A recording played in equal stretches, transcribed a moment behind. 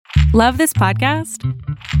Love this podcast?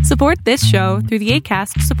 Support this show through the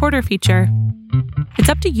Acast supporter feature. It's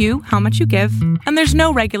up to you how much you give, and there's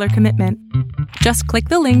no regular commitment. Just click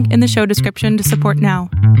the link in the show description to support now.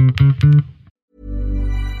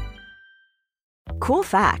 Cool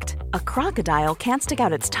fact, a crocodile can't stick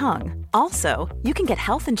out its tongue. Also, you can get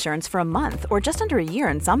health insurance for a month or just under a year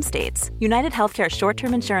in some states. United Healthcare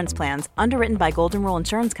short-term insurance plans, underwritten by Golden Rule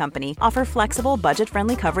Insurance Company, offer flexible,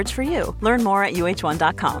 budget-friendly coverage for you. Learn more at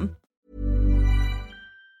uh1.com.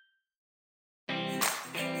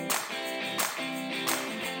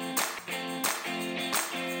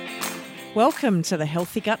 Welcome to the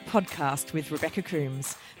Healthy Gut Podcast with Rebecca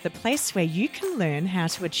Coombs, the place where you can learn how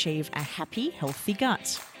to achieve a happy, healthy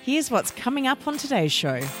gut. Here's what's coming up on today's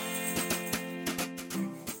show.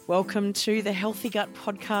 Welcome to the Healthy Gut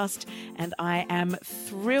Podcast, and I am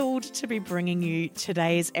thrilled to be bringing you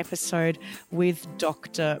today's episode with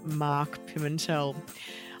Dr. Mark Pimentel.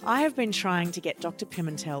 I have been trying to get Dr.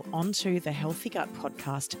 Pimentel onto the Healthy Gut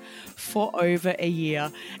Podcast for over a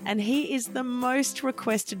year, and he is the most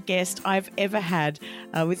requested guest I've ever had,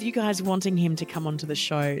 with you guys wanting him to come onto the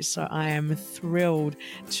show. So I am thrilled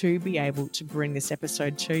to be able to bring this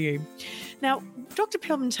episode to you. Now, Dr.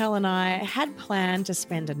 Pimentel and I had planned to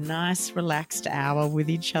spend a nice, relaxed hour with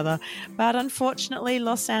each other, but unfortunately,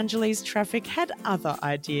 Los Angeles traffic had other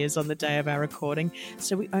ideas on the day of our recording,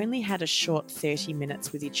 so we only had a short 30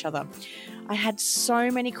 minutes with each other. I had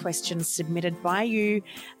so many questions submitted by you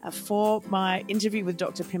for my interview with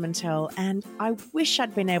Dr. Pimentel, and I wish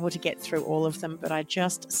I'd been able to get through all of them, but I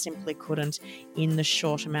just simply couldn't in the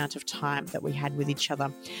short amount of time that we had with each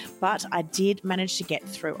other. But I did manage to get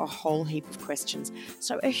through a whole heap of questions.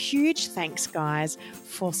 So a huge thanks, guys,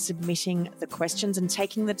 for submitting the questions and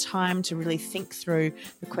taking the time to really think through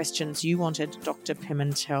the questions you wanted Dr.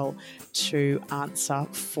 Pimentel to answer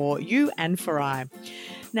for you and for I.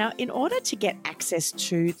 Now, in order to get access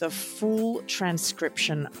to the full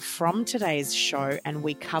transcription from today's show, and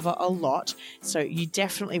we cover a lot, so you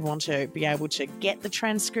definitely want to be able to get the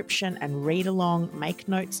transcription and read along, make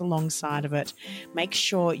notes alongside of it, make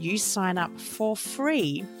sure you sign up for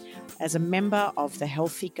free as a member of the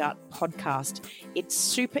Healthy Gut Podcast. It's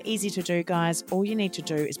super easy to do, guys. All you need to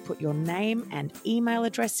do is put your name and email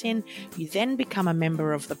address in. You then become a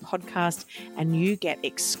member of the podcast and you get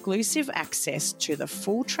exclusive access to the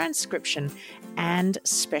full transcription and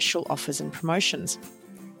special offers and promotions.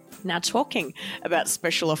 Now, talking about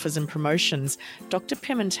special offers and promotions, Dr.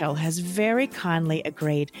 Pimentel has very kindly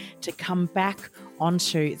agreed to come back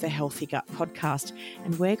onto the Healthy Gut Podcast,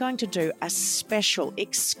 and we're going to do a special,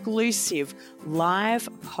 exclusive live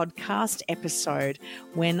podcast episode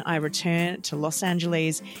when I return to Los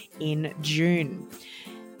Angeles in June.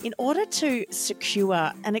 In order to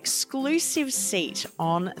secure an exclusive seat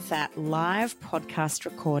on that live podcast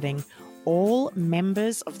recording, all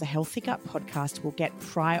members of the Healthy Gut Podcast will get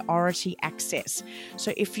priority access.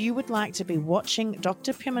 So if you would like to be watching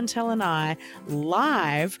Dr. Pimentel and I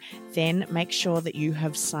live, then make sure that you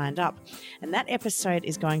have signed up. And that episode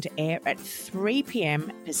is going to air at 3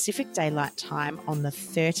 p.m. Pacific Daylight Time on the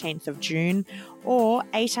 13th of June or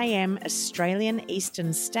 8 a.m. Australian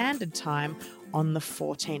Eastern Standard Time on the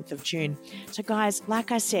 14th of June. So guys,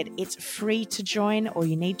 like I said, it's free to join. All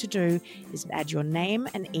you need to do is add your name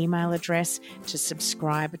and email address to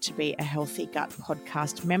subscribe to be a Healthy Gut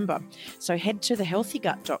Podcast member. So head to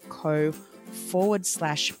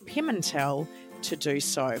thehealthygut.co/Pimentel to do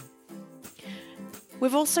so.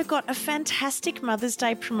 We've also got a fantastic Mother's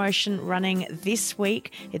Day promotion running this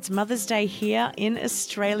week. It's Mother's Day here in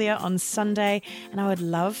Australia on Sunday, and I would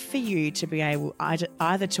love for you to be able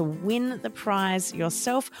either to win the prize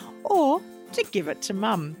yourself or to give it to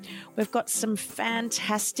Mum. We've got some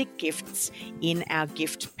fantastic gifts in our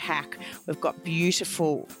gift pack. We've got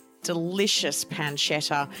beautiful, delicious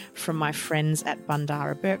pancetta from my friends at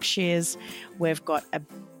Bundarra Berkshires. We've got a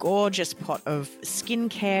gorgeous pot of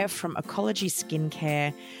skincare from Ecology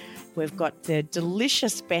Skincare. We've got the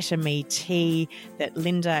delicious Better Me tea that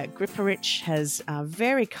Linda Gripperich has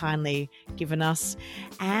very kindly given us.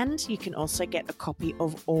 And you can also get a copy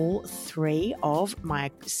of all 3 of my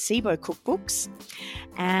SIBO cookbooks.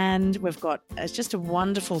 And we've got just a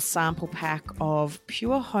wonderful sample pack of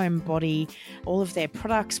Pure Home Body, all of their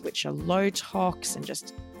products, which are low tox and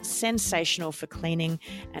just sensational for cleaning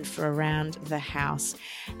and for around the house.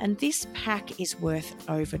 And this pack is worth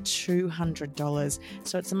over $200.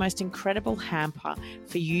 So it's the most incredible hamper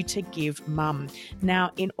for you to give Mum. Now,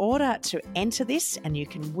 in order to enter this and you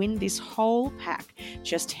can win this whole pack,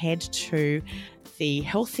 just head to the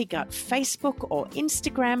Healthy Gut Facebook or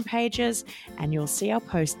Instagram pages and you'll see our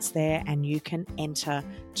posts there and you can enter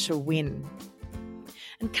to win.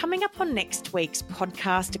 And coming up on next week's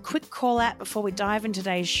podcast, a quick call out before we dive into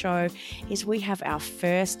today's show is we have our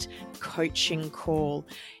first coaching call.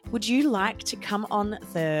 Would you like to come on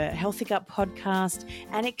the Healthy Gut podcast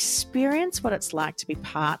and experience what it's like to be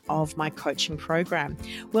part of my coaching program?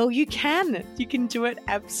 Well, you can. You can do it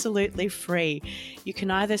absolutely free. You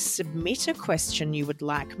can either submit a question you would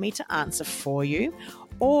like me to answer for you,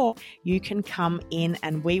 or you can come in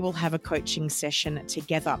and we will have a coaching session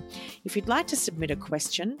together. If you'd like to submit a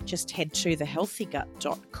question, just head to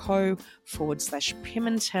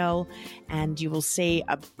thehealthygut.co/Pimentel and you will see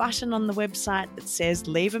a button on the website that says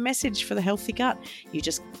leave a message for the Healthy Gut. You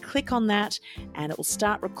just click on that and it will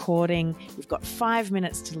start recording. You've got 5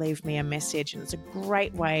 minutes to leave me a message, and it's a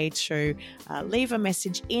great way to leave a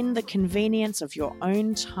message in the convenience of your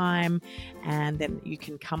own time, and then you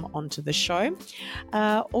can come onto the show.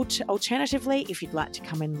 Alternatively, if you'd like to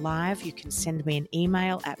come in live, you can send me an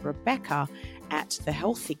email at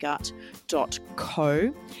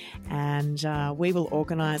rebecca@thehealthygut.co and we will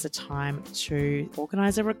organise a time to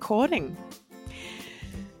organise a recording.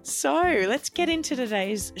 So let's get into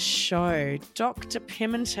today's show. Dr.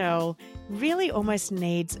 Pimentel really almost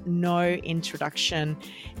needs no introduction.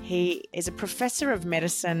 He is a professor of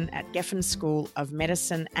medicine at Geffen School of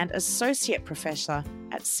Medicine and associate professor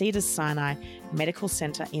at Cedars-Sinai Medical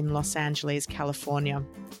Center in Los Angeles, California.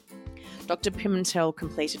 Dr. Pimentel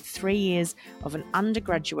completed 3 years of an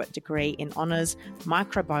undergraduate degree in honours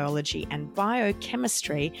microbiology and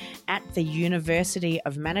biochemistry at the University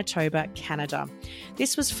of Manitoba, Canada.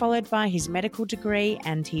 This was followed by his medical degree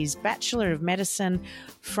and his Bachelor of Medicine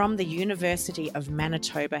from the University of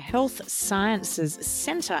Manitoba Health Sciences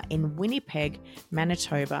Centre in Winnipeg,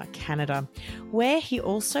 Manitoba, Canada, where he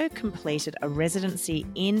also completed a residency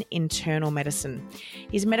in internal medicine.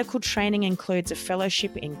 His medical training includes a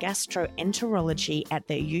fellowship in gastroenterology at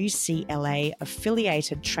the UCLA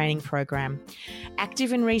affiliated training program.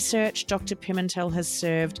 Active in research, Dr. Pimentel has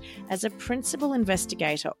served as a principal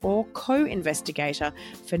investigator or co-investigator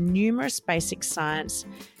for numerous basic science,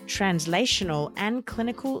 translational and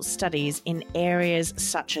clinical studies in areas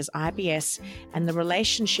such as IBS and the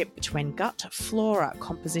relationship between gut flora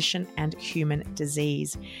composition and human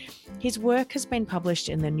disease. His work has been published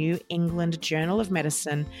in the New England Journal of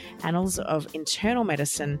Medicine, Annals of Internal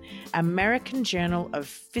Medicine, American Journal of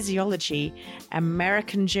Physiology,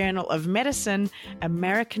 American Journal of Medicine,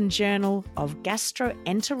 American Journal of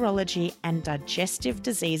Gastroenterology and Digestive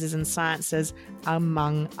Diseases and Sciences,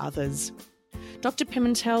 among others. Dr.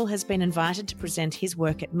 Pimentel has been invited to present his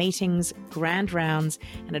work at meetings, grand rounds,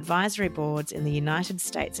 and advisory boards in the United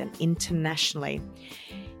States and internationally.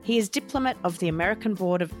 He is Diplomat of the American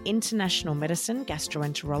Board of International Medicine,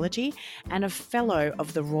 Gastroenterology, and a Fellow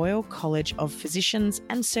of the Royal College of Physicians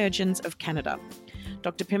and Surgeons of Canada.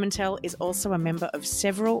 Dr. Pimentel is also a member of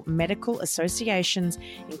several medical associations,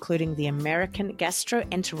 including the American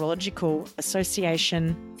Gastroenterological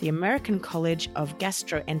Association, the American College of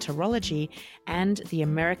Gastroenterology, and the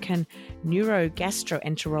American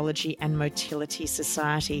Neurogastroenterology and Motility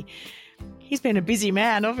Society. He's been a busy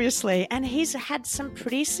man, obviously, and he's had some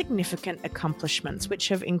pretty significant accomplishments, which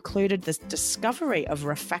have included the discovery of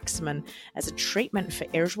rifaximin as a treatment for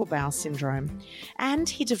irritable bowel syndrome. And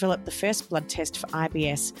he developed the first blood test for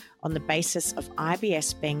IBS on the basis of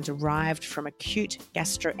IBS being derived from acute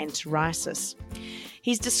gastroenteritis.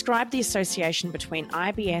 He's described the association between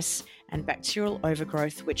IBS and bacterial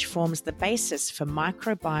overgrowth, which forms the basis for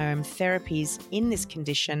microbiome therapies in this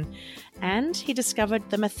condition, and he discovered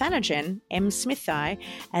the methanogen M. smithii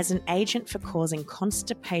as an agent for causing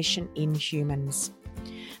constipation in humans.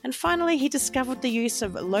 And finally, he discovered the use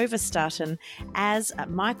of lovastatin as a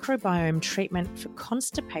microbiome treatment for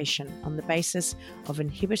constipation on the basis of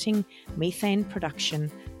inhibiting methane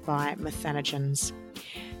production by methanogens.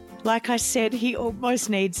 Like I said, he almost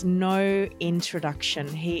needs no introduction.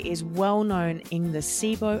 He is well known in the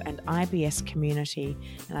SIBO and IBS community,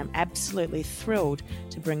 and I'm absolutely thrilled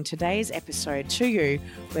to bring today's episode to you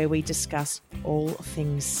where we discuss all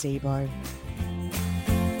things SIBO.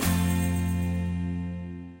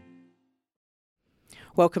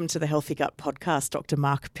 Welcome to the Healthy Gut Podcast, Dr.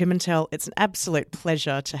 Mark Pimentel. It's an absolute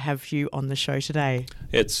pleasure to have you on the show today.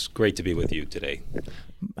 It's great to be with you today.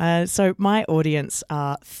 So my audience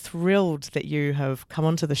are thrilled that you have come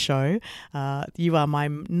onto the show. You are my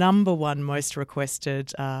number one most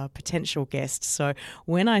requested potential guest. So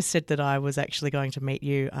when I said that I was actually going to meet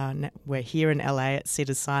you, we're here in LA at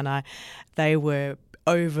Cedars-Sinai, they were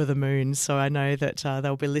over the moon. So I know that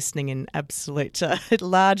they'll be listening in absolute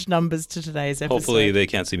large numbers to today's episode. Hopefully they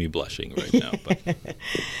can't see me blushing right now. But.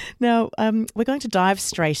 Now, we're going to dive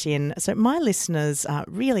straight in. So my listeners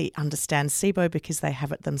really understand SIBO because they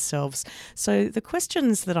have it themselves. So the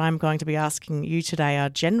questions that I'm going to be asking you today are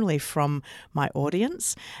generally from my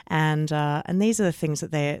audience, and these are the things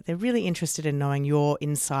that they're really interested in knowing your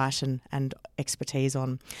insight and expertise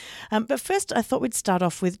on. But first, I thought we'd start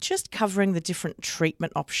off with just covering the different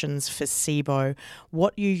treatment options for SIBO,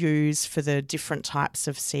 what you use for the different types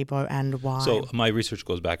of SIBO and why. So my research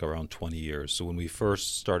goes back around 20 years. So when we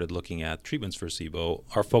first started looking at treatments for SIBO,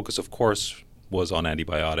 our focus, of course, was on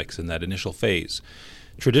antibiotics in that initial phase.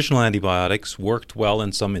 Traditional antibiotics worked well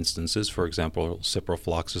in some instances. For example,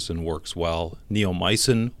 ciprofloxacin works well.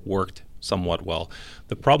 Neomycin worked somewhat well.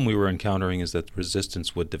 The problem we were encountering is that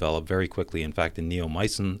resistance would develop very quickly. In fact, in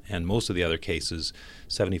neomycin and most of the other cases,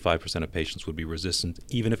 75% of patients would be resistant.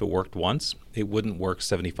 Even if it worked once, it wouldn't work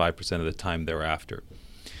 75% of the time thereafter.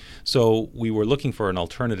 So we were looking for an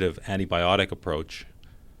alternative antibiotic approach,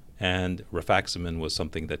 and rifaximin was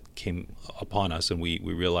something that came upon us, and we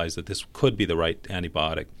realized that this could be the right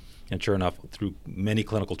antibiotic. And sure enough, through many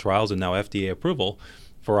clinical trials and now FDA approval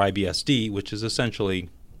for IBSD, which is essentially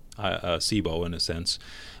SIBO in a sense,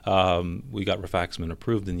 we got rifaximin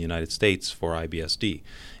approved in the United States for IBSD.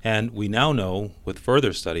 And we now know with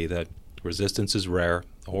further study that resistance is rare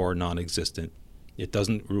or non-existent. It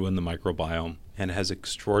doesn't ruin the microbiome and has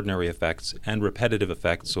extraordinary effects and repetitive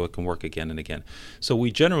effects, so it can work again and again. So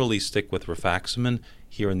we generally stick with rifaximin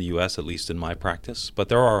here in the U.S., at least in my practice, but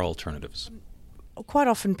there are alternatives. Quite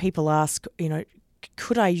often people ask,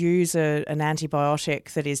 could I use an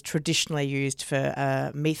antibiotic that is traditionally used for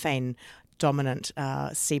a methane-dominant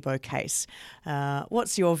SIBO case?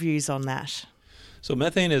 What's your views on that? So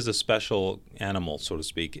methane is a special animal, so to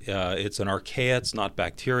speak. It's an archaea, it's not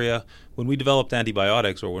bacteria. When we developed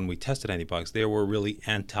antibiotics, or when we tested antibiotics, they were really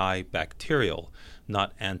antibacterial,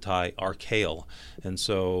 not anti-archaeal. And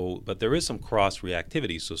so, but there is some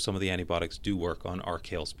cross-reactivity, so some of the antibiotics do work on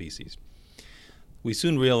archaeal species. We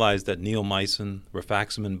soon realized that neomycin,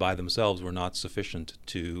 rifaximin by themselves were not sufficient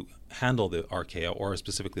to handle the archaea, or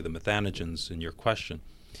specifically the methanogens in your question.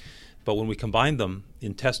 But when we combined them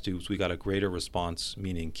in test tubes, we got a greater response,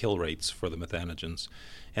 meaning kill rates for the methanogens.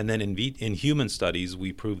 And then in human studies,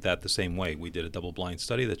 we proved that the same way. We did a double-blind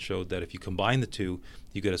study that showed that if you combine the two,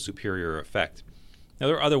 you get a superior effect. Now,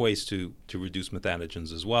 there are other ways to reduce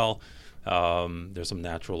methanogens as well. There's some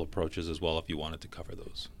natural approaches as well if you wanted to cover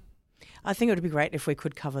those. I think it would be great if we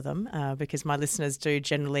could cover them because my listeners do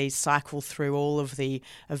generally cycle through all of the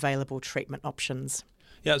available treatment options.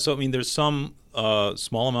 Yeah, so there's some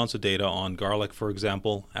small amounts of data on garlic, for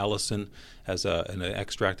example. Allicin has an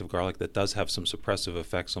extract of garlic that does have some suppressive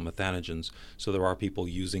effects on methanogens, so there are people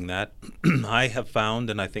using that. I have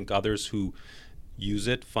found, and I think others who use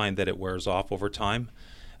it find that it wears off over time.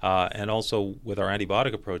 And also with our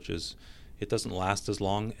antibiotic approaches, it doesn't last as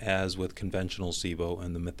long as with conventional SIBO,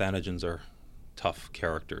 and the methanogens are tough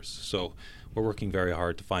characters. So we're working very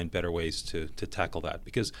hard to find better ways to tackle that,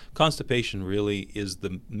 because constipation really is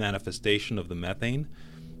the manifestation of the methane,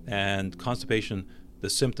 and constipation, the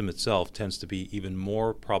symptom itself, tends to be even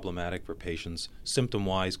more problematic for patients,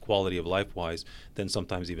 symptom-wise, quality of life-wise, than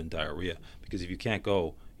sometimes even diarrhea, because if you can't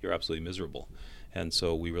go, you're absolutely miserable. And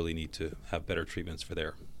so we really need to have better treatments for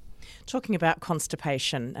there. Talking about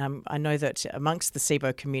constipation, I know that amongst the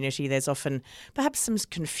SIBO community there's often perhaps some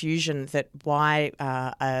confusion that why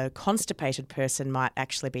a constipated person might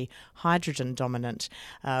actually be hydrogen dominant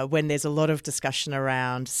when there's a lot of discussion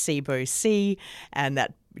around SIBO-C and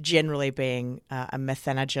that generally being a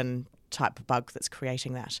methanogen type of bug that's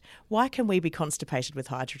creating that. Why can we be constipated with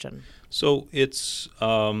hydrogen? So it's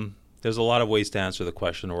there's a lot of ways to answer the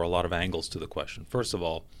question, or a lot of angles to the question. First of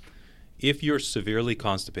all, if you're severely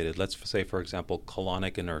constipated, let's say, for example,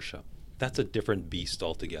 colonic inertia, that's a different beast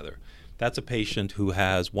altogether. That's a patient who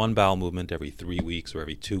has one bowel movement every 3 weeks or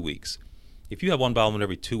every 2 weeks. If you have one bowel movement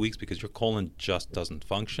every 2 weeks because your colon just doesn't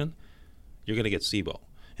function, you're going to get SIBO.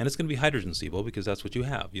 And it's going to be hydrogen SIBO because that's what you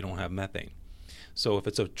have. You don't have methane. So if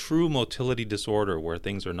it's a true motility disorder where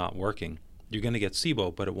things are not working, you're going to get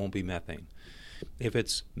SIBO, but it won't be methane. If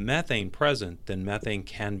it's methane present, then methane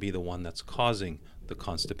can be the one that's causing the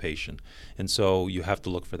constipation. And so you have to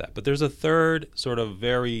look for that. But there's a third sort of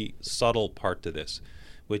very subtle part to this,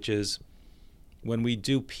 which is when we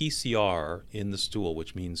do PCR in the stool,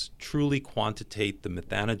 which means truly quantitate the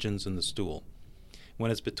methanogens in the stool, when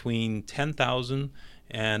it's between 10,000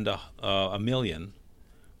 and a million,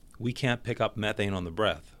 we can't pick up methane on the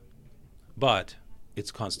breath, but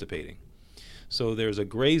it's constipating. So there's a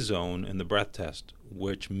gray zone in the breath test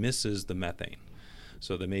which misses the methane.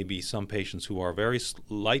 So there may be some patients who are very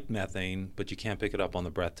light methane, but you can't pick it up on the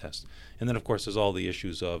breath test. And then, of course, there's all the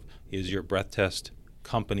issues of, is your breath test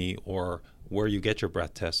company or where you get your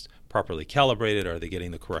breath test properly calibrated? Are they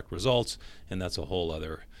getting the correct results? And that's a whole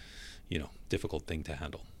other, difficult thing to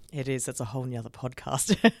handle. It is. It's a whole nother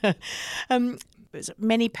podcast.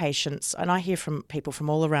 Many patients, and I hear from people from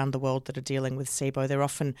all around the world that are dealing with SIBO, they're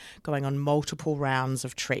often going on multiple rounds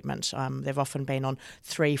of treatment. They've often been on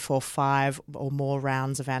 3, 4, 5 or more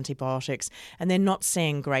rounds of antibiotics, and they're not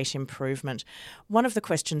seeing great improvement. One of the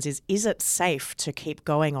questions is it safe to keep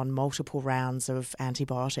going on multiple rounds of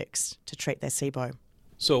antibiotics to treat their SIBO?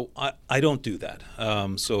 So I don't do that.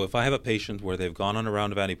 So if I have a patient where they've gone on a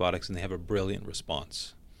round of antibiotics and they have a brilliant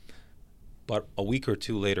response, but a week or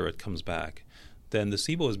two later it comes back, then the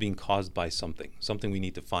SIBO is being caused by something we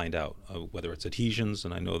need to find out, whether it's adhesions,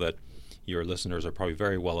 and I know that your listeners are probably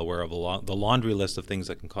very well aware of the laundry list of things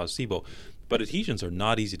that can cause SIBO, but adhesions are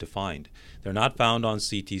not easy to find. They're not found on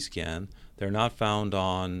CT scan. They're not found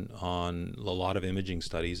on a lot of imaging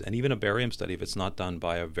studies, and even a barium study, if it's not done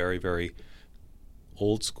by a very, very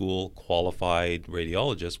old school qualified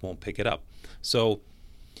radiologist, won't pick it up. So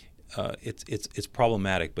it's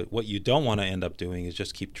problematic, but what you don't want to end up doing is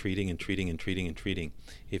just keep treating and treating and treating and treating.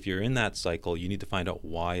 If you're in that cycle, you need to find out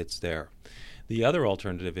why it's there. The other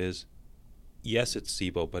alternative is, yes, it's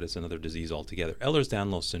SIBO, but it's another disease altogether.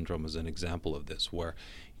 Ehlers-Danlos syndrome is an example of this, where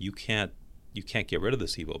you can't get rid of the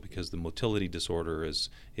SIBO because the motility disorder is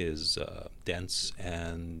dense,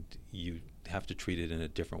 and you have to treat it in a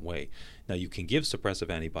different way. Now, you can give suppressive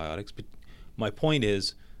antibiotics, but my point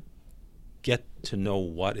is, get to know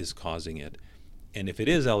what is causing it. And if it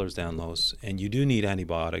is Ehlers-Danlos and you do need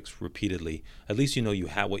antibiotics repeatedly, at least you know you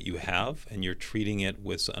have what you have and you're treating it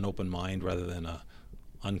with an open mind rather than an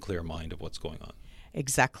unclear mind of what's going on.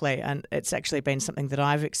 Exactly. And it's actually been something that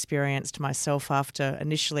I've experienced myself after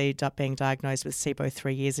initially being diagnosed with SIBO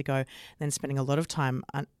 3 years ago, then spending a lot of time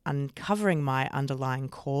uncovering my underlying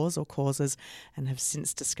cause or causes, and have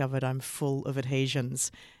since discovered I'm full of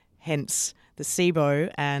adhesions. Hence the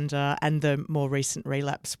SIBO and the more recent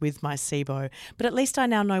relapse with my SIBO. But at least I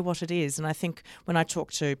now know what it is. And I think when I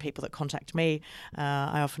talk to people that contact me,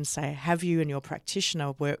 I often say, have you and your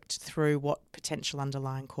practitioner worked through what potential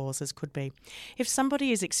underlying causes could be? If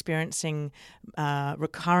somebody is experiencing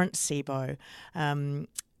recurrent SIBO,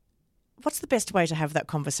 what's the best way to have that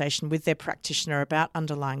conversation with their practitioner about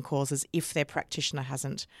underlying causes if their practitioner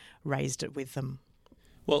hasn't raised it with them?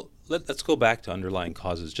 Well, let's go back to underlying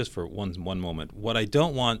causes just for one moment. What I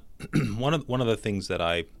don't want, one of the things that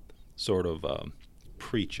I sort of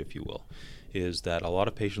preach, if you will, is that a lot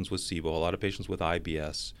of patients with SIBO, a lot of patients with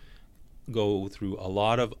IBS go through a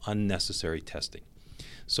lot of unnecessary testing.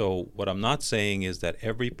 So what I'm not saying is that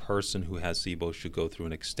every person who has SIBO should go through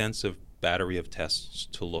an extensive battery of tests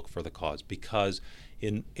to look for the cause, because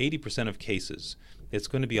in 80% of cases, it's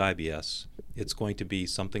going to be IBS. It's going to be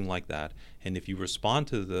something like that. And if you respond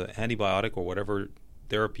to the antibiotic or whatever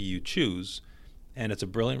therapy you choose, and it's a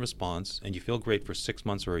brilliant response, and you feel great for 6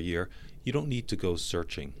 months or a year, you don't need to go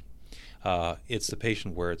searching. It's the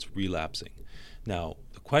patient where it's relapsing. Now,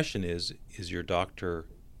 the question is your doctor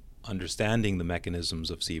understanding the mechanisms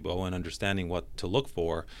of SIBO and understanding what to look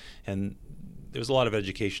for? And there's a lot of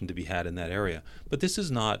education to be had in that area. But this is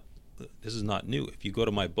not new. If you go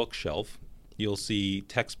to my bookshelf, you'll see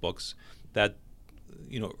textbooks that,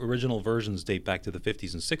 original versions date back to the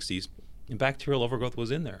 50s and 60s, and bacterial overgrowth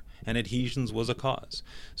was in there, and adhesions was a cause.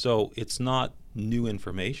 So it's not new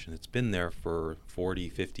information. It's been there for 40,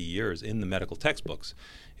 50 years in the medical textbooks.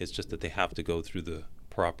 It's just that they have to go through the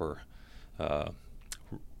proper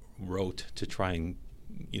rote to try and,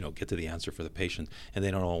 get to the answer for the patient, and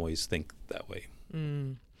they don't always think that way.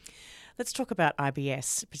 Let's talk about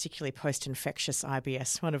IBS, particularly post-infectious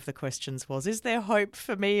IBS. One of the questions was, is there hope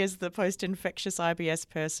for me as the post-infectious IBS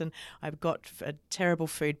person? I've got a terrible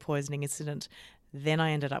food poisoning incident. Then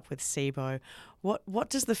I ended up with SIBO. What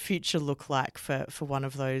does the future look like for one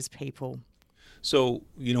of those people? So,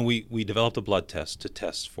 we developed a blood test to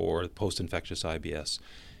test for post-infectious IBS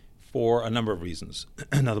for a number of reasons.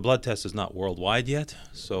 Now, the blood test is not worldwide yet,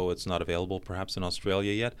 so it's not available perhaps in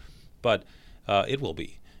Australia yet, but it will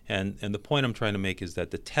be. And the point I'm trying to make is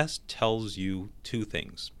that the test tells you two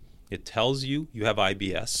things. It tells you have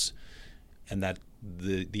IBS and that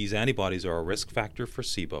these antibodies are a risk factor for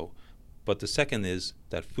SIBO. But the second is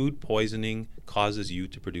that food poisoning causes you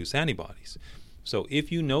to produce antibodies. So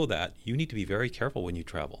if you know that, you need to be very careful when you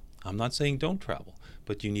travel. I'm not saying don't travel,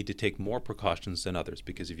 but you need to take more precautions than others,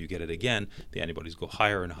 because if you get it again, the antibodies go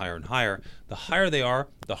higher and higher and higher. The higher they are,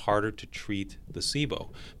 the harder to treat the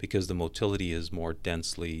SIBO, because the motility is more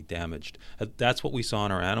densely damaged. That's what we saw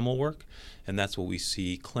in our animal work, and that's what we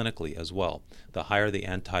see clinically as well. The higher the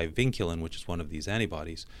anti-vinculin, which is one of these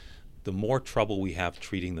antibodies, the more trouble we have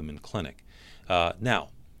treating them in clinic. Now,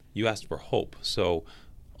 you asked for hope. So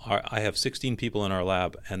I have 16 people in our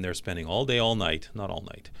lab, and they're spending all day, all night, not all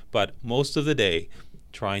night, but most of the day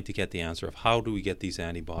trying to get the answer of how do we get these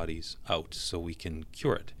antibodies out so we can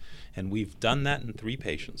cure it. And we've done that in 3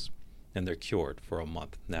 patients, and they're cured for a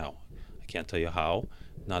month. Now, I can't tell you how,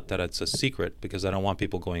 not that it's a secret, because I don't want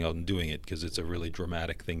people going out and doing it, because it's a really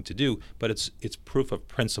dramatic thing to do, but it's proof of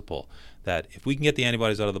principle that if we can get the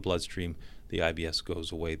antibodies out of the bloodstream, the IBS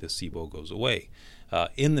goes away, the SIBO goes away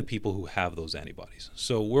in the people who have those antibodies.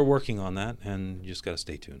 So we're working on that, and you just got to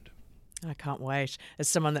stay tuned. I can't wait. As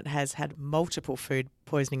someone that has had multiple food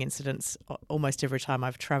poisoning incidents almost every time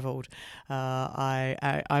I've travelled,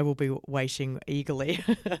 I will be waiting eagerly.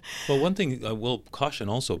 Well, one thing I will caution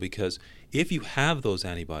also, because if you have those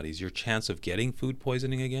antibodies, your chance of getting food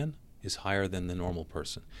poisoning again is higher than the normal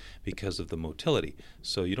person because of the motility.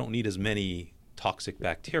 So you don't need as many toxic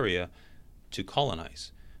bacteria to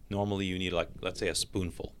colonize. Normally you need, like, let's say, a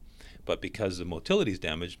spoonful. But because the motility is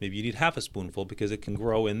damaged, maybe you need half a spoonful, because it can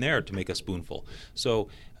grow in there to make a spoonful. So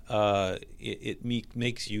it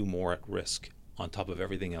makes you more at risk on top of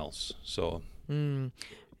everything else. So.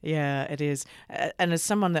 Yeah, it is. And as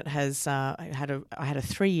someone that has I had a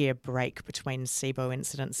 3-year break between SIBO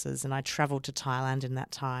incidences, and I travelled to Thailand in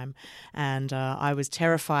that time, and I was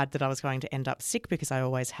terrified that I was going to end up sick, because I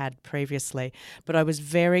always had previously, but I was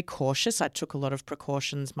very cautious. I took a lot of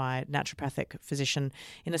precautions. My naturopathic physician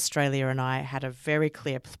in Australia and I had a very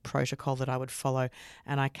clear protocol that I would follow,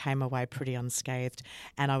 and I came away pretty unscathed,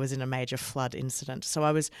 and I was in a major flood incident. So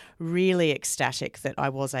I was really ecstatic that I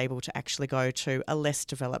was able to actually go to a less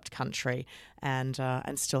developed country and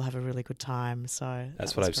still have a really good time. So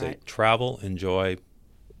that's what I'd say. Travel, enjoy,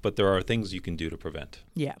 but there are things you can do to prevent.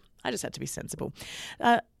 Yeah, I just had to be sensible.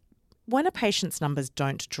 When a patient's numbers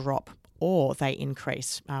don't drop or they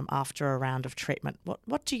increase after a round of treatment,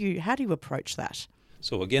 how do you approach that?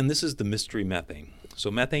 So again, this is the mystery methane.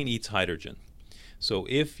 So methane eats hydrogen. So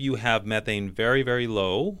if you have methane very, very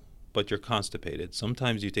low, but you're constipated,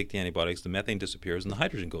 sometimes you take the antibiotics, the methane disappears, and the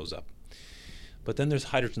hydrogen goes up. But then there's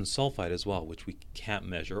hydrogen sulfide as well, which we can't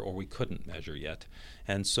measure, or we couldn't measure yet.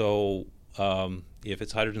 And so if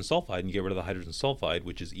it's hydrogen sulfide and you get rid of the hydrogen sulfide,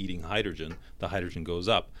 which is eating hydrogen, the hydrogen goes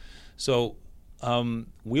up. So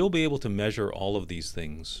we'll be able to measure all of these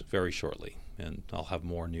things very shortly, and I'll have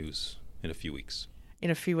more news in a few weeks. In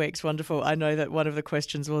a few weeks, wonderful. I know that one of the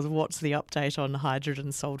questions was, what's the update on hydrogen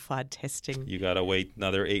sulfide testing? You got to wait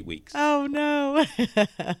another 8 weeks. Oh, no.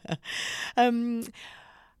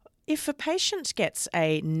 If a patient gets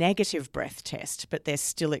a negative breath test, but they're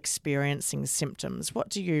still experiencing symptoms, what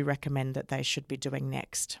do you recommend that they should be doing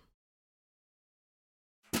next?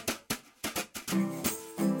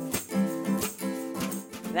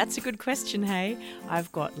 That's a good question, hey? I've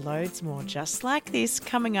got loads more just like this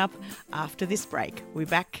coming up after this break. We'll be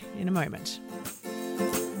back in a moment.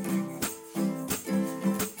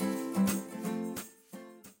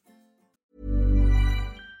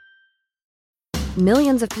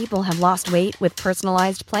 Millions of people have lost weight with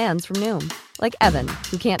personalized plans from Noom. Like Evan,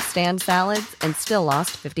 who can't stand salads and still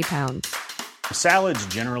lost 50 pounds. Salads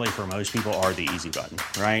generally for most people are the easy button,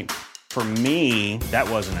 right? For me, that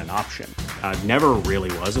wasn't an option. I never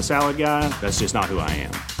really was a salad guy. That's just not who I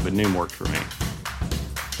am. But Noom worked for me.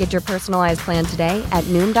 Get your personalized plan today at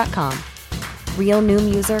Noom.com. Real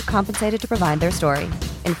Noom user compensated to provide their story.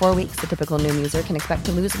 In 4 weeks, the typical Noom user can expect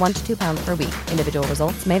to lose 1 to 2 pounds per week. Individual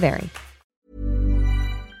results may vary.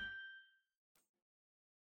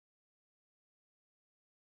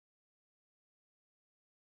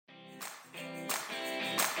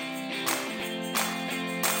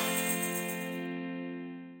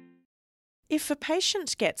 If a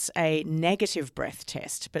patient gets a negative breath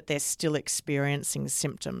test, but they're still experiencing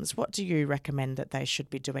symptoms, what do you recommend that they should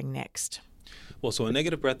be doing next? Well, so a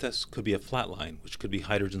negative breath test could be a flat line, which could be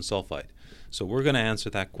hydrogen sulfide. So we're going to answer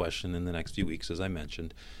that question in the next few weeks, as I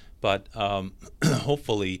mentioned. But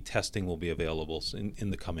hopefully testing will be available in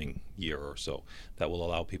the coming year or so that will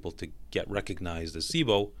allow people to get recognized as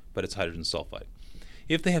SIBO, but it's hydrogen sulfide.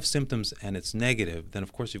 If they have symptoms and it's negative, then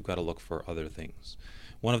of course you've got to look for other things.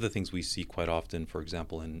 One of the things we see quite often, for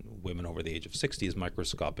example, in women over the age of 60 is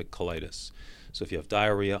microscopic colitis. So if you have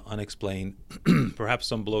diarrhea, unexplained, perhaps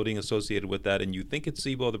some bloating associated with that, and you think it's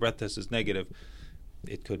SIBO, the breath test is negative,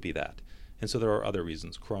 it could be that. And so there are other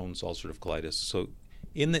reasons, Crohn's, ulcerative colitis. So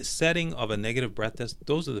in the setting of a negative breath test,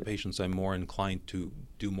 those are the patients I'm more inclined to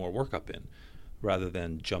do more workup in rather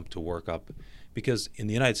than jump to workup. Because in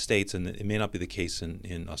the United States, and it may not be the case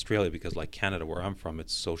in Australia, because like Canada, where I'm from,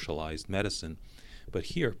 it's socialized medicine. But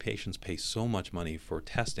here, patients pay so much money for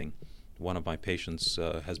testing. One of my patients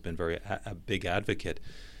has been a big advocate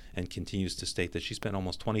and continues to state that she spent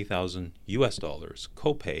almost $20,000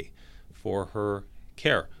 copay for her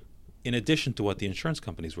care, in addition to what the insurance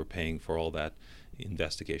companies were paying for all that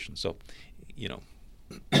investigation. So,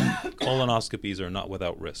 colonoscopies are not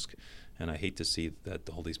without risk. And I hate to see that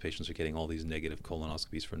all these patients are getting all these negative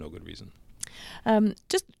colonoscopies for no good reason.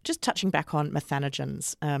 Just touching back on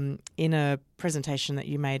methanogens, in a presentation that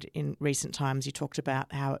you made in recent times, you talked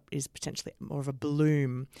about how it is potentially more of a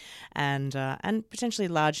bloom and potentially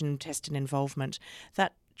large intestine involvement.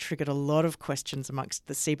 That triggered a lot of questions amongst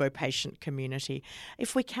the SIBO patient community.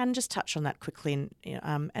 If we can just touch on that quickly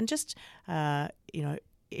and just,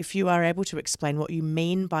 if you are able to explain what you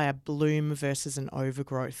mean by a bloom versus an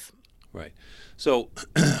overgrowth. Right. So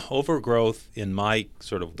overgrowth, in my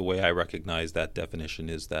sort of the way I recognize that definition,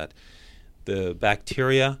 is that the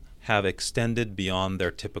bacteria have extended beyond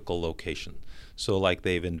their typical location. So like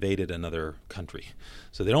they've invaded another country.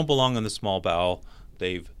 So they don't belong in the small bowel.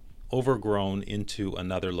 They've overgrown into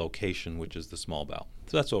another location, which is the small bowel.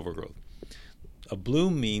 So that's overgrowth. A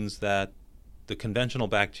bloom means that the conventional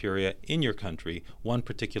bacteria in your country, one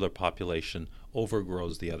particular population,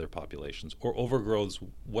 overgrows the other populations, or overgrows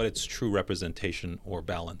what its true representation or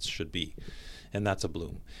balance should be. And that's a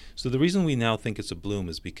bloom. So the reason we now think it's a bloom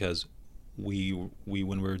is because we when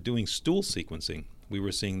we were doing stool sequencing, we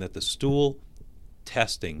were seeing that the stool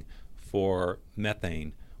testing for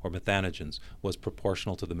methane or methanogens was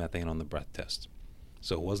proportional to the methane on the breath test.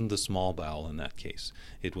 So it wasn't the small bowel in that case.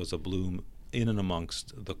 It was a bloom in and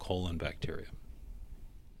amongst the colon bacteria.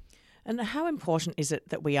 And how important is it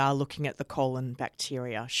that we are looking at the colon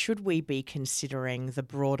bacteria? Should we be considering the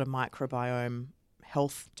broader microbiome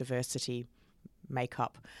health diversity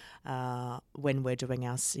makeup when we're doing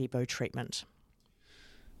our SIBO treatment?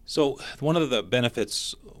 So one of the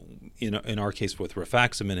benefits in our case with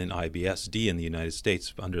rifaximin and IBS-D in the United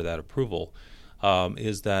States under that approval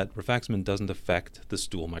is that rifaximin doesn't affect the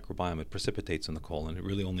stool microbiome. It precipitates in the colon. It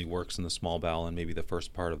really only works in the small bowel and maybe the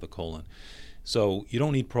first part of the colon. So you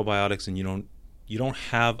don't need probiotics, and you don't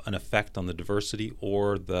have an effect on the diversity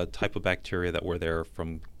or the type of bacteria that were there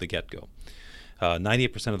from the get-go.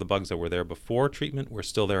 98% of the bugs that were there before treatment were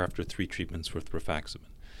still there after 3 treatments with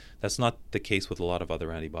rifaximin. That's not the case with a lot of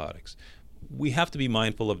other antibiotics. We have to be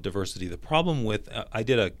mindful of diversity. The problem with,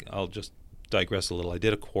 I'll just digress a little. I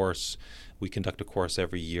did a course. We conduct a course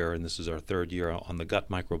every year, and this is our 3rd year on the gut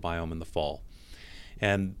microbiome in the fall.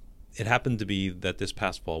 And it happened to be that this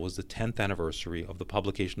past fall was the 10th anniversary of the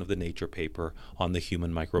publication of the Nature paper on the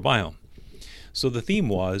human microbiome. So the theme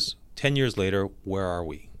was, 10 years later, where are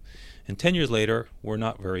we? And 10 years later, we're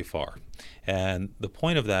not very far. And the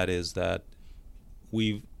point of that is that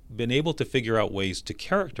we've been able to figure out ways to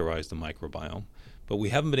characterize the microbiome, but we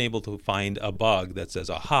haven't been able to find a bug that says,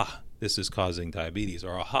 aha, this is causing diabetes,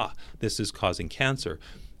 or aha, this is causing cancer.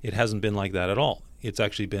 It hasn't been like that at all. It's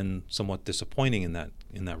actually been somewhat disappointing in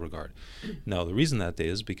that regard. Now, the reason that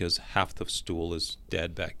is because half the stool is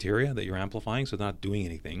dead bacteria that you're amplifying, so they're not doing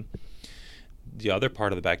anything. The other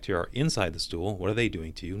part of the bacteria are inside the stool. What are they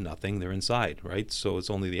doing to you? Nothing. They're inside, right? So it's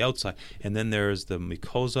only the outside. And then there's the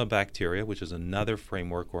mucosa bacteria, which is another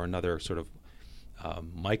framework or another sort of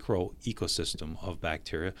micro ecosystem of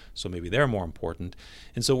bacteria. So maybe they're more important.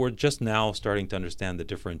 And so we're just now starting to understand the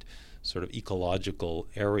different sort of ecological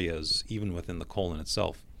areas, even within the colon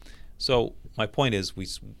itself. So my point is we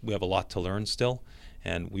have a lot to learn still,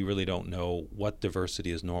 and we really don't know what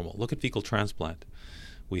diversity is normal. Look at fecal transplant.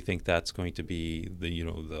 We think that's going to be the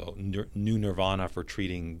new nirvana for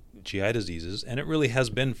treating GI diseases, and it really has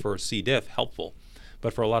been for C. diff helpful,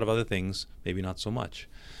 but for a lot of other things, maybe not so much.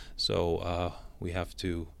 So we have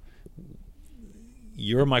to.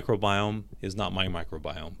 Your microbiome is not my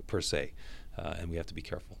microbiome per se, and we have to be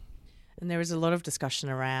careful. And there is a lot of discussion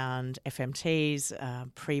around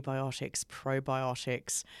FMTs, prebiotics,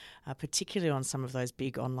 probiotics, particularly on some of those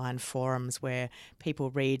big online forums where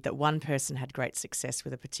people read that one person had great success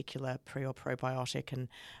with a particular pre or probiotic and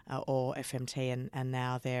or FMT, and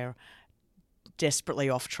now they're desperately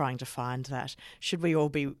off trying to find that. Should we all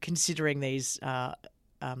be considering these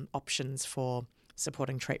options for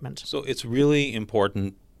supporting treatment? So it's really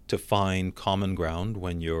important to find common ground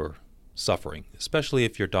when you're suffering, especially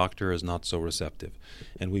if your doctor is not so receptive.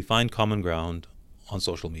 And we find common ground on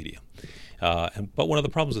social media. But one of the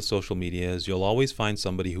problems with social media is you'll always find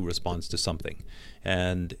somebody who responds to something.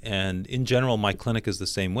 And in general, my clinic is the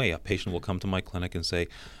same way. A patient will come to my clinic and say,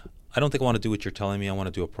 I don't think I want to do what you're telling me. I want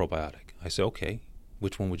to do a probiotic. I say, okay,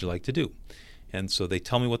 which one would you like to do? And so they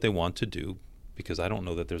tell me what they want to do, because I don't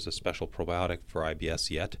know that there's a special probiotic for IBS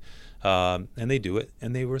yet. And they do it,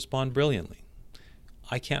 and they respond brilliantly.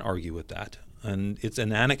 I can't argue with that. And it's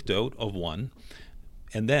an anecdote of one.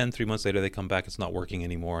 And then 3 months later, they come back, it's not working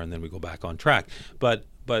anymore, and then we go back on track. But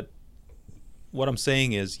what I'm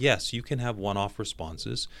saying is, yes, you can have one-off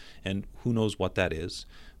responses, and who knows what that is.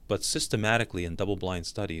 But systematically in double-blind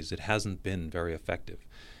studies, it hasn't been very effective.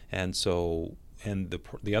 And so, and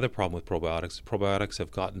the other problem with probiotics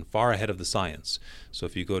have gotten far ahead of the science. So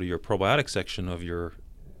if you go to your probiotic section of your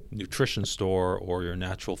nutrition store or your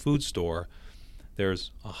natural food store,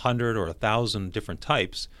 there's 100 or 1,000 different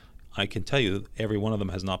types. I can tell you every one of them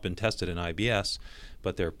has not been tested in IBS,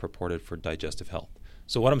 but they're purported for digestive health.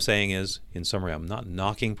 So what I'm saying is, in summary, I'm not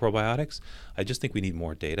knocking probiotics. I just think we need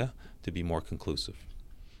more data to be more conclusive.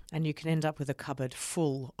 And you can end up with a cupboard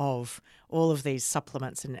full of all of these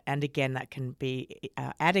supplements. And again, that can be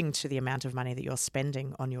adding to the amount of money that you're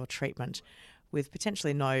spending on your treatment with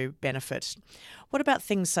potentially no benefit. What about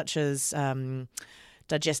things such as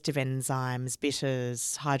digestive enzymes,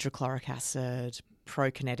 bitters, hydrochloric acid,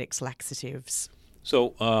 prokinetics, laxatives?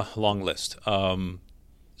 So long list.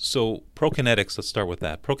 So prokinetics, let's start with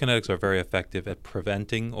that. Prokinetics are very effective at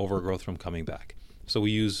preventing overgrowth from coming back. So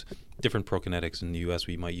we use different prokinetics. In the U.S.,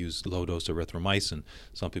 we might use low-dose erythromycin.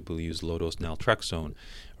 Some people use low-dose naltrexone.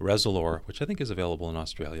 Resolor, which I think is available in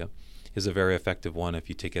Australia, is a very effective one if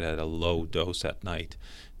you take it at a low dose at night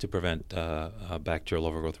to prevent bacterial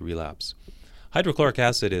overgrowth relapse. Hydrochloric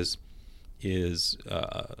acid is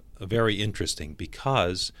very interesting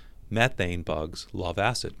because methane bugs love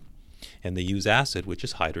acid. And they use acid, which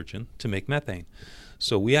is hydrogen, to make methane.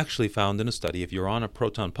 So we actually found in a study, if you're on a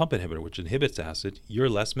proton pump inhibitor, which inhibits acid, you're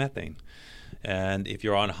less methane. And if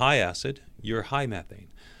you're on high acid, you're high methane.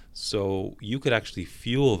 So you could actually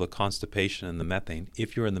fuel the constipation and the methane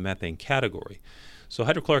if you're in the methane category. So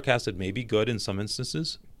hydrochloric acid may be good in some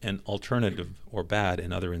instances and alternative or bad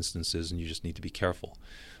in other instances, and you just need to be careful.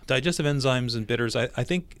 Digestive enzymes and bitters, I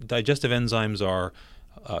think digestive enzymes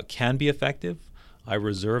can be effective. I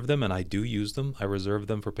reserve them, and I do use them. I reserve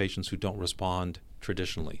them for patients who don't respond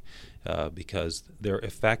traditionally because their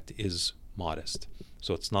effect is modest.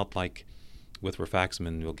 So it's not like with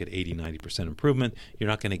rifaximin you'll get 80-90% improvement. You're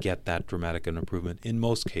not going to get that dramatic an improvement in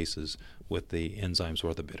most cases with the enzymes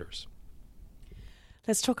or the bitters.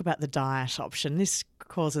 Let's talk about the diet option. This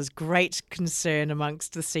causes great concern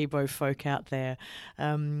amongst the SIBO folk out there.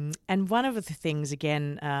 And one of the things,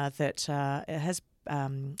 again, that has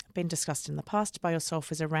been discussed in the past by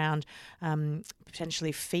yourself is around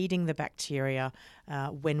potentially feeding the bacteria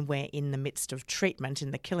when we're in the midst of treatment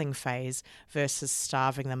in the killing phase versus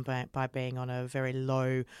starving them by being on a very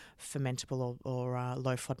low fermentable or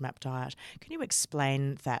low FODMAP diet. Can you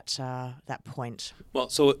explain that point? Well,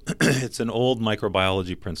 so it's an old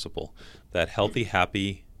microbiology principle that healthy,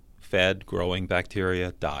 happy, fed, growing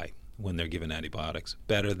bacteria die when they're given antibiotics,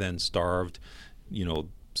 better than starved,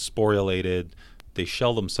 sporulated. They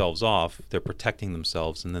shell themselves off, they're protecting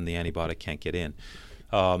themselves, and then the antibiotic can't get in.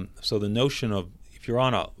 So the notion of, if you're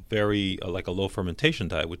on a very, like a low fermentation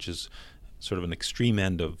diet, which is sort of an extreme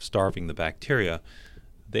end of starving the bacteria,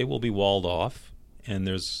 they will be walled off, and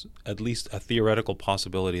there's at least a theoretical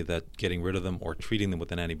possibility that getting rid of them or treating them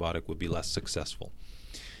with an antibiotic would be less successful.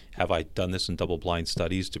 Have I done this in double-blind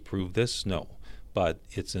studies to prove this? No. But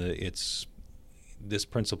this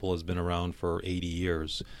principle has been around for 80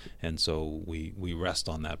 years, and so we rest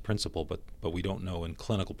on that principle, but we don't know in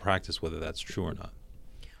clinical practice whether that's true or not.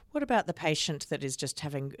 What about the patient that is just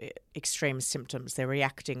having extreme symptoms? They're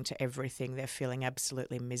reacting to everything. They're feeling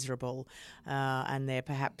absolutely miserable, and they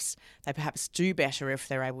perhaps do better if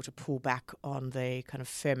they're able to pull back on the kind of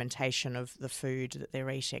fermentation of the food that they're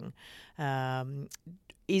eating.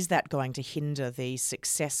 Is that going to hinder the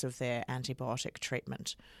success of their antibiotic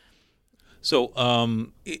treatment? So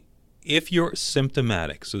if you're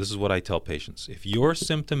symptomatic, so this is what I tell patients, if you're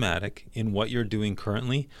symptomatic in what you're doing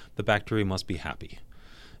currently, the bacteria must be happy.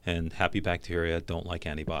 And happy bacteria don't like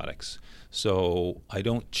antibiotics. So I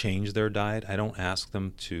don't change their diet. I don't ask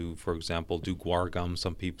them to, for example, do guar gum.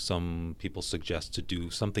 Some people suggest to do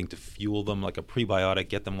something to fuel them, like a prebiotic,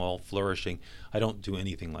 get them all flourishing. I don't do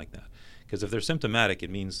anything like that. Because if they're symptomatic, it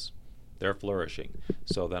means they're flourishing.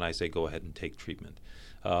 So then I say go ahead and take treatment.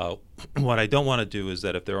 What I don't want to do is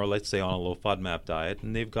that if they're, let's say, on a low FODMAP diet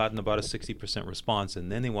and they've gotten about a 60% response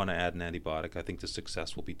and then they want to add an antibiotic, I think the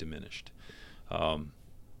success will be diminished.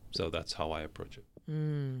 So that's how I approach it.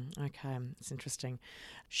 Okay, it's interesting.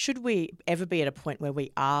 Should we ever be at a point where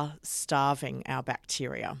we are starving our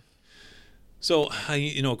bacteria? So,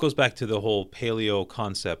 it goes back to the whole paleo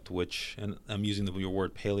concept, which, and I'm using your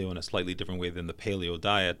word paleo in a slightly different way than the paleo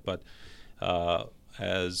diet, but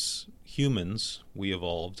as humans, we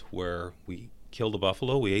evolved where we killed a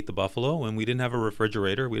buffalo, we ate the buffalo, and we didn't have a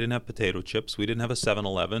refrigerator, we didn't have potato chips, we didn't have a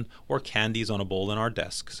 7-Eleven or candies on a bowl in our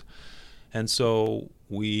desks. And so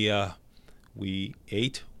we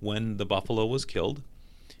ate when the buffalo was killed,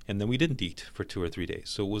 and then we didn't eat for 2 or 3 days.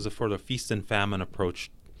 So it was a sort of feast and famine approach,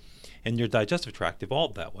 and your digestive tract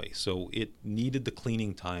evolved that way. So it needed the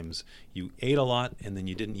cleaning times. You ate a lot, and then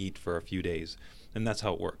you didn't eat for a few days, and that's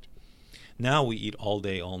how it worked. Now we eat all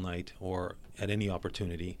day, all night, or at any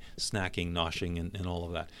opportunity, snacking, noshing, and all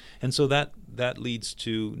of that. And so that leads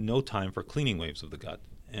to no time for cleaning waves of the gut.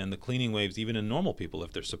 And the cleaning waves, even in normal people,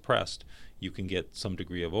 if they're suppressed, you can get some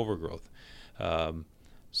degree of overgrowth.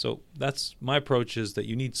 So that's my approach, is that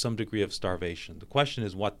you need some degree of starvation. The question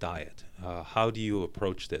is, what diet? How do you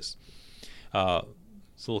approach this?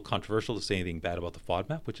 It's a little controversial to say anything bad about the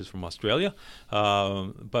FODMAP, which is from Australia,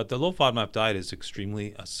 but the low FODMAP diet is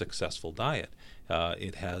extremely a successful diet.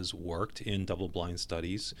 It has worked in double-blind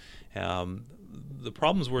studies. The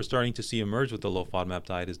problems we're starting to see emerge with the low FODMAP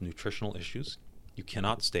diet is nutritional issues. You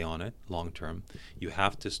cannot stay on it long-term. You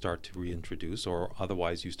have to start to reintroduce, or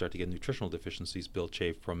otherwise you start to get nutritional deficiencies. Bill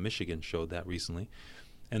Chafe from Michigan showed that recently.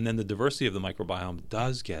 And then the diversity of the microbiome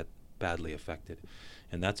does get badly affected.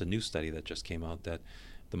 And that's a new study that just came out, that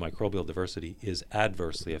the microbial diversity is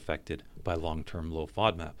adversely affected by long-term low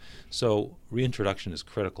FODMAP. So reintroduction is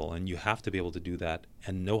critical, and you have to be able to do that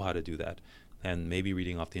and know how to do that. And maybe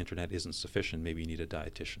reading off the internet isn't sufficient. Maybe you need a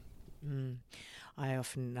dietitian. I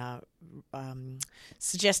often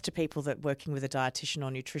suggest to people that working with a dietitian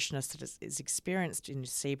or nutritionist that is experienced in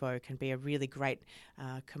SIBO can be a really great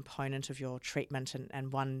component of your treatment,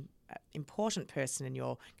 and one important person in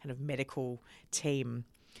your kind of medical team.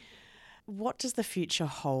 What does the future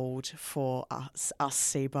hold for us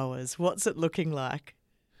SIBOers? What's it looking like?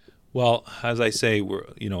 Well, as I say,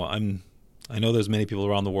 I know there's many people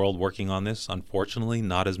around the world working on this. Unfortunately,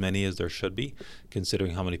 not as many as there should be,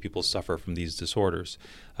 considering how many people suffer from these disorders.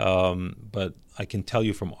 But I can tell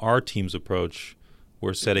you from our team's approach,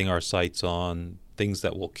 we're setting our sights on things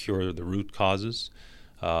that will cure the root causes.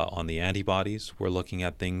 On the antibodies, we're looking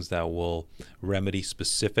at things that will remedy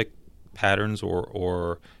specific patterns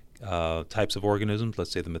or types of organisms.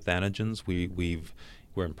 Let's say the methanogens.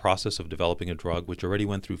 We're in process of developing a drug which already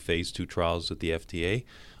went through phase 2 trials at the FDA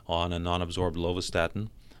on a non-absorbed lovastatin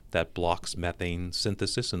that blocks methane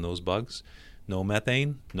synthesis in those bugs. No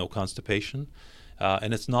methane, no constipation.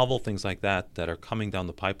 And it's novel things like that are coming down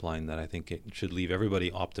the pipeline that I think it should leave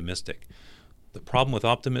everybody optimistic. The problem with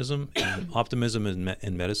optimism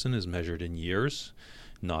in medicine is measured in years,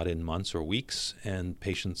 not in months or weeks, and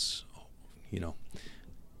patients,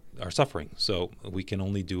 are suffering. So we can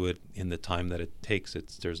only do it in the time that it takes.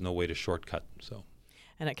 There's no way to shortcut.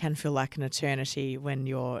 And it can feel like an eternity when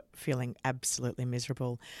you're feeling absolutely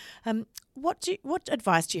miserable. What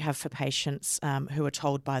advice do you have for patients who are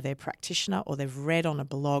told by their practitioner, or they've read on a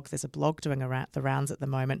blog, there's a blog doing the rounds at the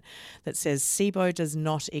moment that says SIBO does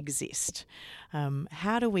not exist?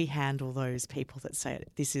 How do we handle those people that say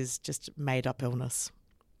this is just made-up illness?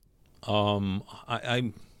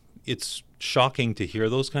 It's shocking to hear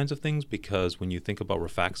those kinds of things, because when you think about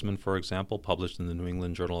rifaximin, for example, published in the New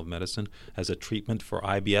England Journal of Medicine as a treatment for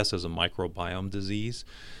IBS as a microbiome disease,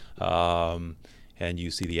 and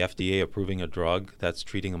you see the FDA approving a drug that's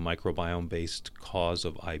treating a microbiome-based cause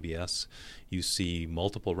of IBS. You see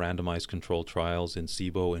multiple randomized control trials in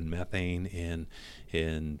SIBO, in methane,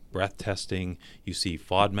 in breath testing. You see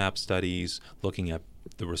FODMAP studies looking at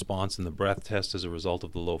the response in the breath test as a result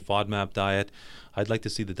of the low FODMAP diet. I'd like to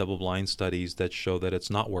see the double-blind studies that show that it's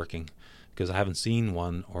not working, because I haven't seen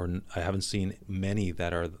one, or I haven't seen many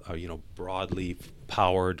that are broadly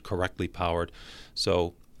powered, correctly powered.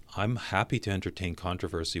 So I'm happy to entertain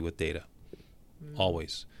controversy with data,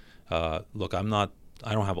 always. Look, I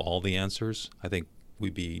don't have all the answers. I think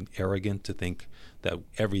we'd be arrogant to think that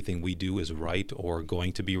everything we do is right or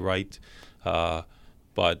going to be right.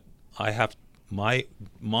 But I have my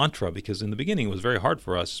mantra, because in the beginning it was very hard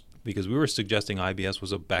for us, because we were suggesting IBS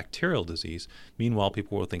was a bacterial disease. Meanwhile,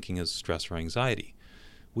 people were thinking as stress or anxiety.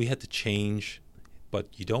 We had to change, but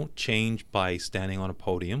you don't change by standing on a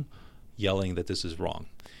podium yelling that this is wrong.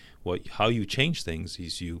 How you change things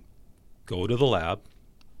is you go to the lab,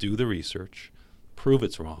 do the research, prove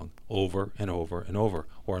it's wrong over and over and over,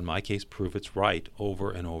 or in my case, prove it's right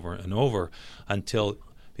over and over and over, until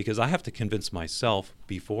because I have to convince myself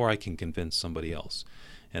before I can convince somebody else.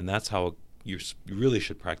 And that's how you really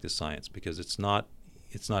should practice science, because it's not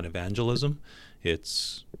evangelism,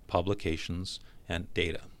 it's publications and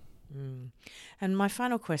data. And my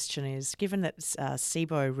final question is, given that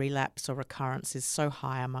SIBO relapse or recurrence is so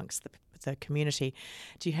high amongst the community,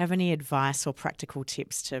 do you have any advice or practical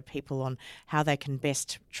tips to people on how they can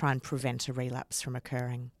best try and prevent a relapse from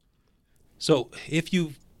occurring? So if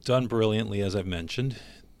you've done brilliantly, as I've mentioned,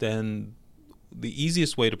 then the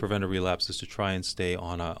easiest way to prevent a relapse is to try and stay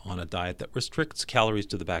on a diet that restricts calories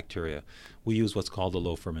to the bacteria. We use what's called a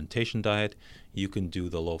low fermentation diet. You can do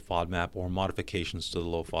the low FODMAP or modifications to the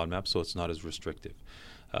low FODMAP so it's not as restrictive.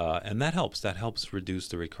 And that helps. That helps reduce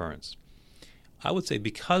the recurrence. I would say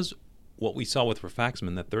because what we saw with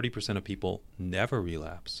rifaximin, that 30% of people never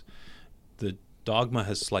relapse, the dogma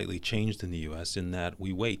has slightly changed in the U.S. in that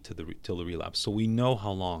we wait till the relapse. So we know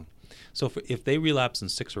how long. So if they relapse in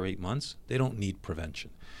 6 or 8 months, they don't need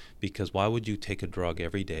prevention, because why would you take a drug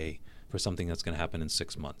every day for something that's going to happen in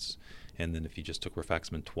 6 months? And then if you just took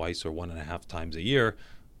rifaximin twice or 1.5 times a year,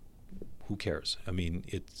 who cares? I mean,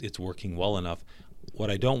 it's working well enough. What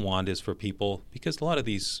I don't want is for people, because a lot of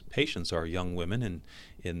these patients are young women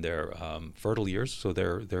in their fertile years, so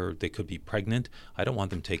they could be pregnant. I don't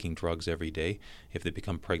want them taking drugs every day. If they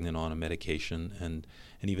become pregnant on a medication and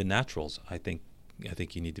even naturals, I think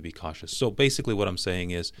you need to be cautious. So basically what I'm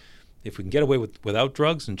saying is, if we can get away without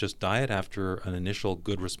drugs and just diet after an initial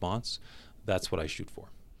good response, that's what I shoot for.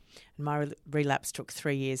 My relapse took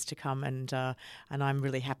 3 years to come, and I'm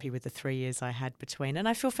really happy with the 3 years I had between. And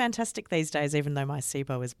I feel fantastic these days, even though my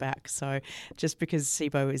SIBO is back. So just because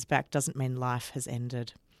SIBO is back doesn't mean life has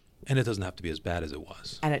ended. And it doesn't have to be as bad as it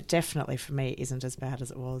was. And it definitely, for me, isn't as bad as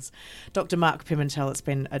it was. Dr. Mark Pimentel, it's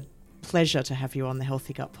been a pleasure to have you on the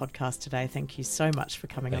Healthy Gut podcast today. Thank you so much for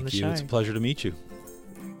coming on the show. It's a pleasure to meet you.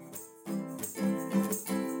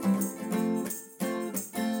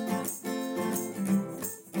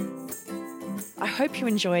 I hope you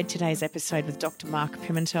enjoyed today's episode with Dr. Mark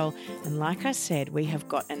Pimentel. And like I said, we have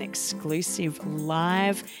got an exclusive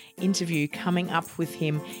live interview coming up with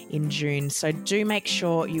him in June. So do make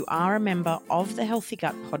sure you are a member of the Healthy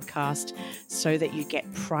Gut podcast so that you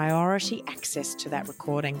get priority access to that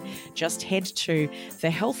recording. Just head to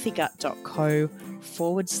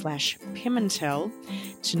thehealthygut.co/Pimentel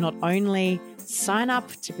to not only sign up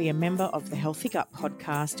to be a member of the Healthy Gut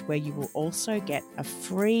podcast, where you will also get a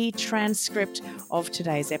free transcript of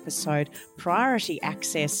today's episode, priority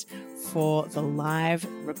access for the live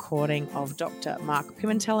recording of Dr. Mark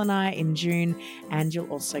Pimentel and I in June, and you'll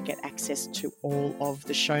also get access to all of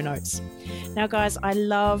the show notes. Now, guys, I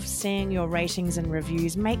love seeing your ratings and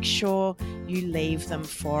reviews. Make sure you leave them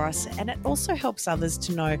for us, and it also helps others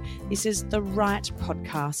to know this is the right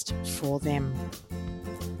podcast for them.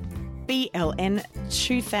 BLN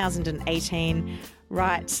 2018.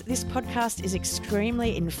 Right, this podcast is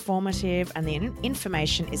extremely informative, and the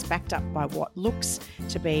information is backed up by what looks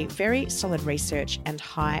to be very solid research and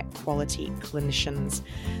high quality clinicians.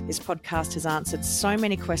 This podcast has answered so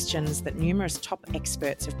many questions that numerous top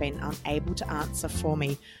experts have been unable to answer for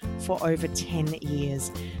me for over 10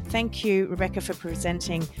 years. Thank you, Rebecca, for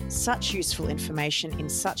presenting such useful information in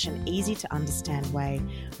such an easy to understand way.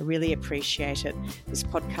 I really appreciate it. This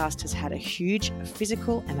podcast has had a huge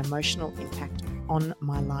physical and emotional impact on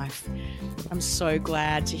my life. I'm so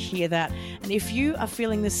glad to hear that. And if you are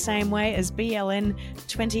feeling the same way as BLN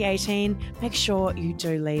 2018, make sure you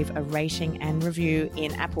do leave a rating and review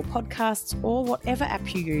in Apple Podcasts or whatever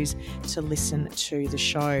app you use to listen to the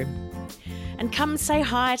show. And come say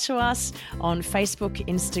hi to us on Facebook,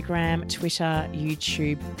 Instagram, Twitter,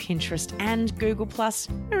 YouTube, Pinterest, and Google+.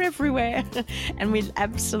 We're everywhere. And we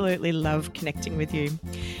absolutely love connecting with you.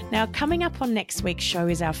 Now, coming up on next week's show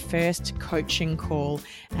is our first coaching call,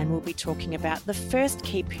 and we'll be talking about the first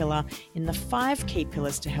key pillar in the 5 key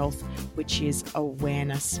pillars to health, which is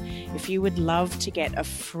awareness. If you would love to get a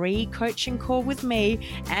free coaching call with me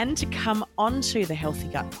and to come onto the Healthy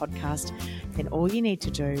Gut podcast, then all you need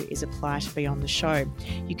to do is apply to be on the show.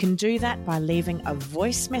 You can do that by leaving a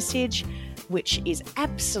voice message, which is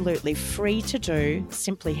absolutely free to do.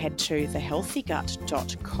 Simply head to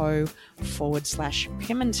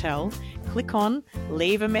thehealthygut.co/Pimentel. Click on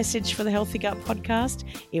leave a message for the Healthy Gut podcast.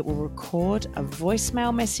 It will record a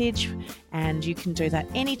voicemail message, and you can do that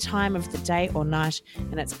any time of the day or night,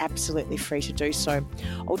 and it's absolutely free to do so.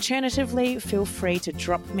 Alternatively, feel free to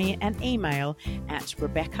drop me an email at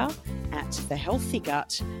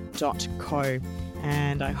rebecca@thehealthygut.co.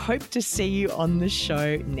 And I hope to see you on the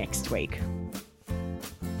show next week.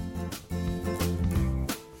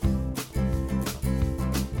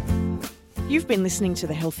 You've been listening to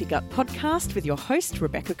the Healthy Gut podcast with your host,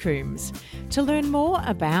 Rebecca Coombs. To learn more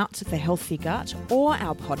about The Healthy Gut or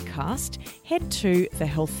our podcast, head to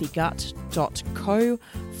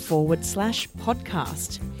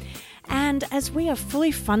thehealthygut.co/podcast. And as we are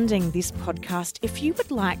fully funding this podcast, if you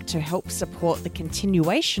would like to help support the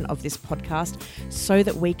continuation of this podcast so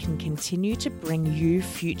that we can continue to bring you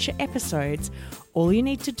future episodes, all you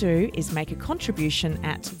need to do is make a contribution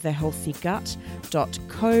at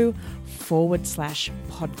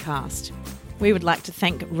thehealthygut.co/podcast. We would like to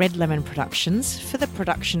thank Red Lemon Productions for the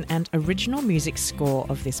production and original music score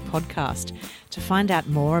of this podcast. To find out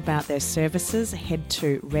more about their services, head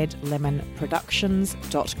to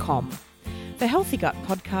redlemonproductions.com. The Healthy Gut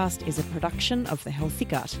podcast is a production of The Healthy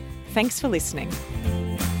Gut. Thanks for listening.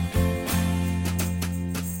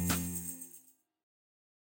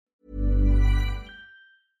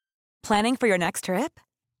 Planning for your next trip?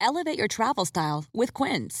 Elevate your travel style with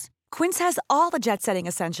Quince. Quince has all the jet-setting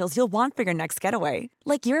essentials you'll want for your next getaway,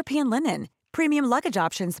 like European linen, premium luggage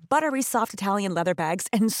options, buttery soft Italian leather bags,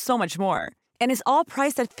 and so much more. And is all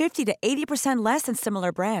priced at 50 to 80% less than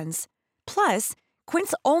similar brands. Plus,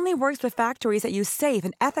 Quince only works with factories that use safe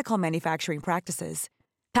and ethical manufacturing practices.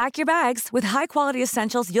 Pack your bags with high-quality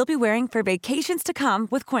essentials you'll be wearing for vacations to come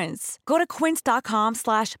with Quince. Go to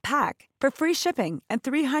quince.com/pack for free shipping and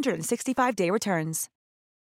 365-day returns.